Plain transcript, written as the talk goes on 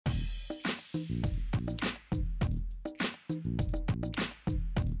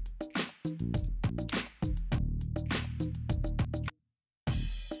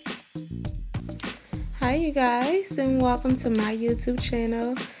Hi you guys, and welcome to my YouTube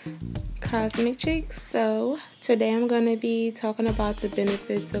channel, Cosmic Chicks. So today I'm going to be talking about the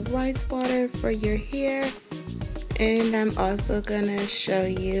benefits of rice water for your hair, and I'm also going to show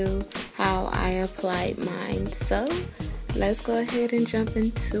you how I applied mine. So let's go ahead and jump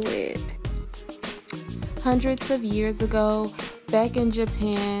into it. Hundreds of years ago, back in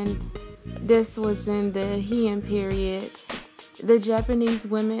Japan, this was in the Heian period, the Japanese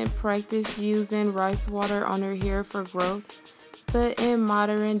women practiced using rice water on their hair for growth. But in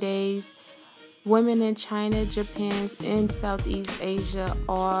modern days, women in China, Japan, and Southeast Asia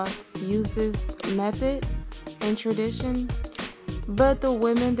all use this method and tradition. But the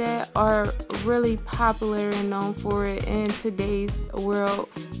women that are really popular and known for it in today's world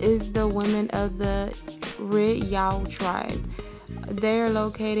is the women of the Red Yao tribe. They are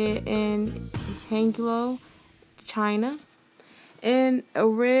located in Hangzhou, China. And a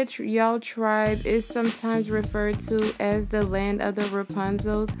Red Yao tribe is sometimes referred to as the land of the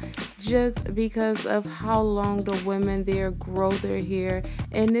Rapunzels just because of how long the women there grow their hair.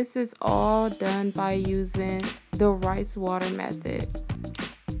 And this is all done by using the rice water method.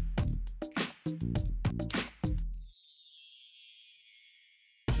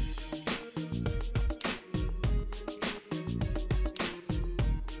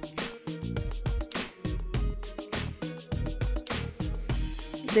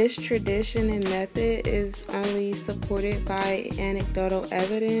 This tradition and method is only supported by anecdotal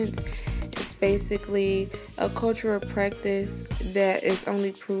evidence. It's basically a cultural practice that is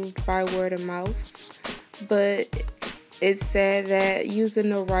only proved by word of mouth. But it's said that using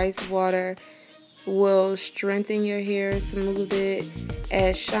the rice water will strengthen your hair, smooth it,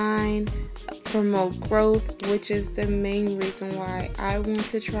 add shine, promote growth, which is the main reason why I want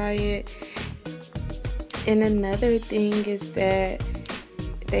to try it. And another thing is that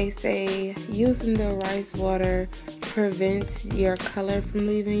they say using the rice water prevents your color from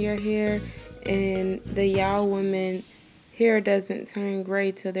leaving your hair, and the Yao women hair doesn't turn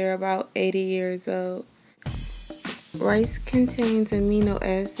gray till they're about 80 years old. Rice contains amino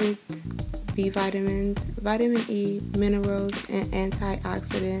acids, B vitamins, vitamin E, minerals, and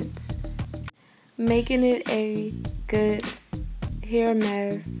antioxidants, making it a good hair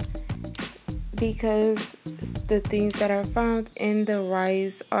mask because the things that are found in the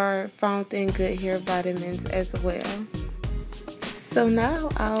rice are found in good hair vitamins as well. So now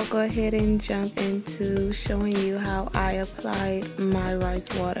I'll go ahead and jump into showing you how I applied my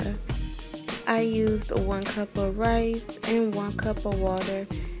rice water. I used 1 cup of rice and 1 cup of water,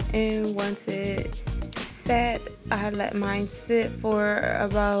 and once it sat, I let mine sit for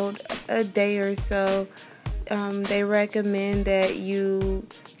about a day or so. They recommend that you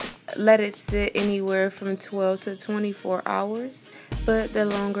let it sit anywhere from 12 to 24 hours, but the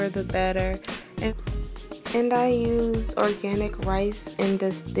longer the better. And I used organic rice and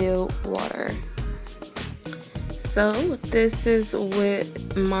distilled water. So this is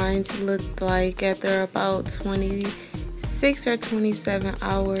what mine looked like after about 26 or 27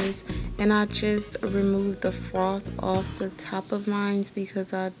 hours, and I just removed the froth off the top of mine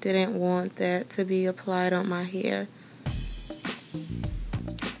because I didn't want that to be applied on my hair.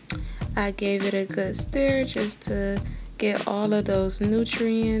 I gave it a good stir just to get all of those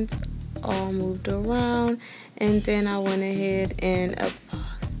nutrients all moved around, and then I went ahead and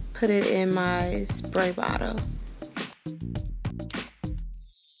put it in my spray bottle.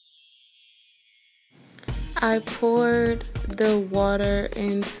 I poured the water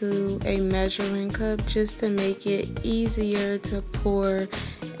into a measuring cup just to make it easier to pour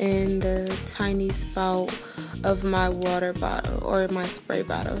in the tiny spout of my water bottle, or my spray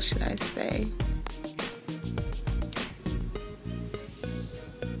bottle should I say.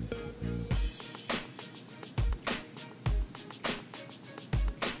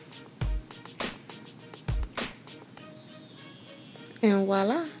 And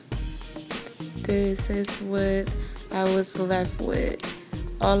voila, this is what I was left with,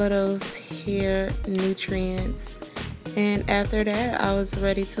 all of those hair nutrients. And after that, I was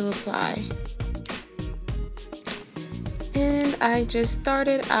ready to apply. And I just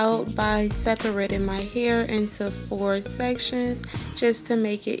started out by separating my hair into 4 sections just to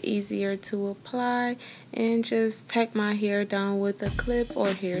make it easier to apply, and just take my hair down with a clip or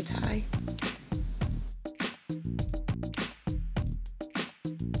hair tie.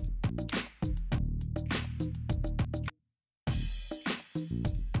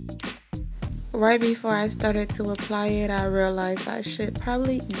 Right before I started to apply it, I realized I should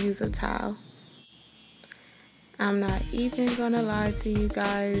probably use a towel. I'm not even gonna lie to you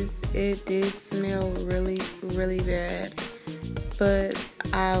guys, it did smell really bad, but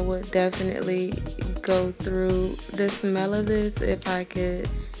I would definitely go through the smell of this if I could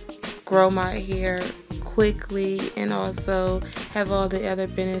grow my hair quickly and also have all the other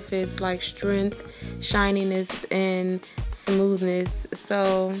benefits like strength, shininess, and smoothness.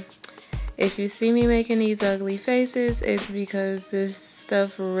 So if you see me making these ugly faces, it's because this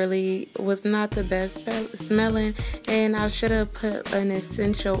stuff really was not the best smelling, and I should have put an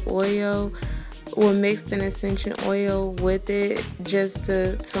essential oil or mixed an essential oil with it just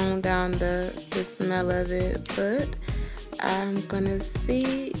to tone down the smell of it. But I'm gonna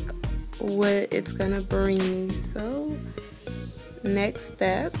see what it's gonna bring me. So next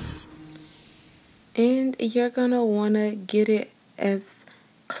step, and you're gonna wanna get it as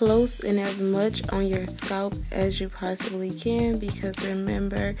close and as much on your scalp as you possibly can, because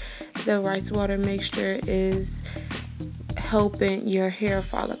remember, the rice water mixture is helping your hair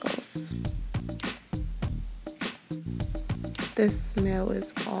follicles. The smell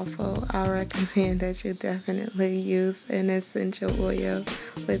is awful. I recommend that you definitely use an essential oil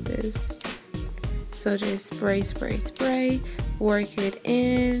with this. So just spray, spray, spray, work it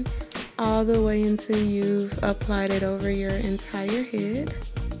in all the way until you've applied it over your entire head.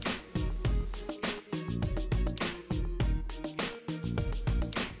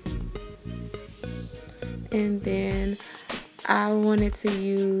 And then I wanted to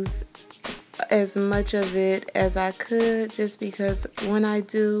use as much of it as I could, just because when I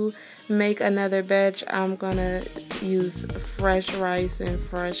do make another batch, I'm gonna use fresh rice and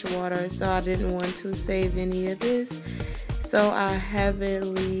fresh water, so I didn't want to save any of this. So I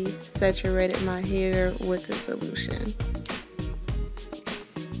heavily saturated my hair with the solution.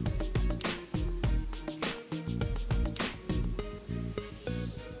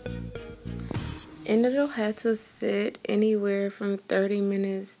 And it'll have to sit anywhere from 30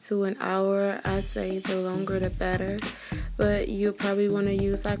 minutes to an hour. I'd say the longer the better. But you probably want to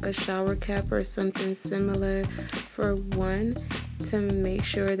use like a shower cap or something similar for one, to make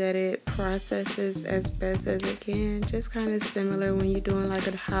sure that it processes as best as it can. Just kind of similar when you're doing like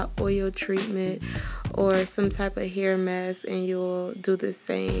a hot oil treatment or some type of hair mask, and you'll do the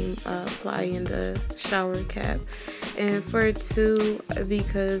same, applying the shower cap. And for two,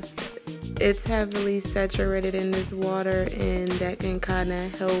 because it's heavily saturated in this water, and that can kind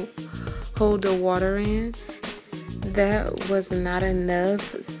of help hold the water in. That was not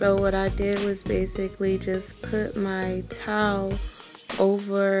enough, so what I did was basically just put my towel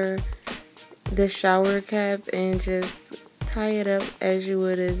over the shower cap and just tie it up as you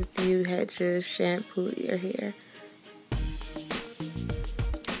would as if you had just shampooed your hair.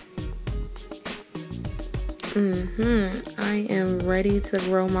 I am ready to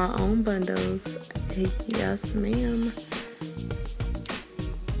grow my own bundles. Yes, ma'am.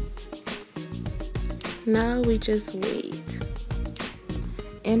 Now we just wait.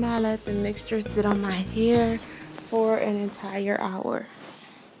 And I let the mixture sit on my hair for an entire hour.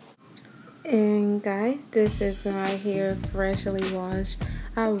 And guys, this is my hair freshly washed.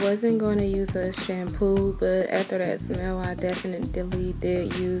 I wasn't going to use a shampoo, but after that smell, I definitely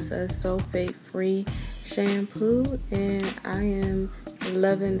did use a sulfate-free shampoo, and I am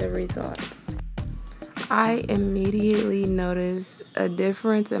loving the results. I immediately noticed a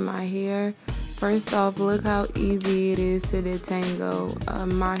difference in my hair. First off, look how easy it is to detangle.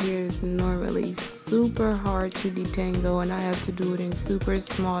 My hair is normally super hard to detangle, and I have to do it in super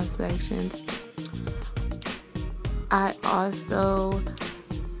small sections. I also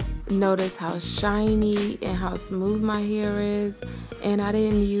notice how shiny and how smooth my hair is, and I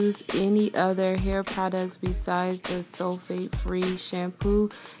didn't use any other hair products besides the sulfate-free shampoo,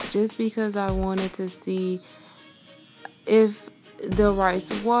 just because I wanted to see if the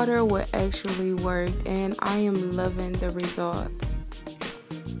rice water would actually work, and I am loving the results.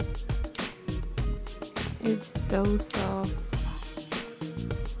 It's so soft.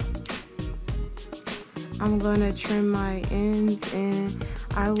 I'm gonna trim my ends, and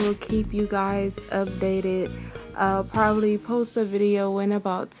I will keep you guys updated. I'll probably post a video in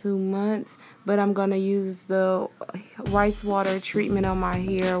about 2 months, but I'm gonna use the rice water treatment on my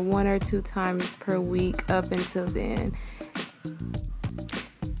hair 1 or 2 times per week up until then.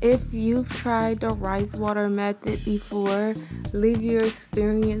 If you've tried the rice water method before, leave your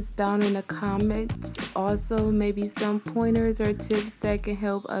experience down in the comments. Also, maybe some pointers or tips that can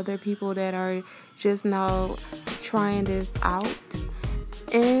help other people that are just now trying this out.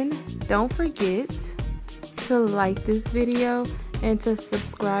 And don't forget to like this video and to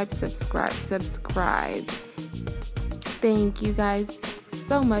subscribe. Thank you guys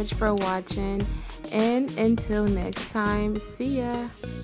so much for watching, and until next time, see ya.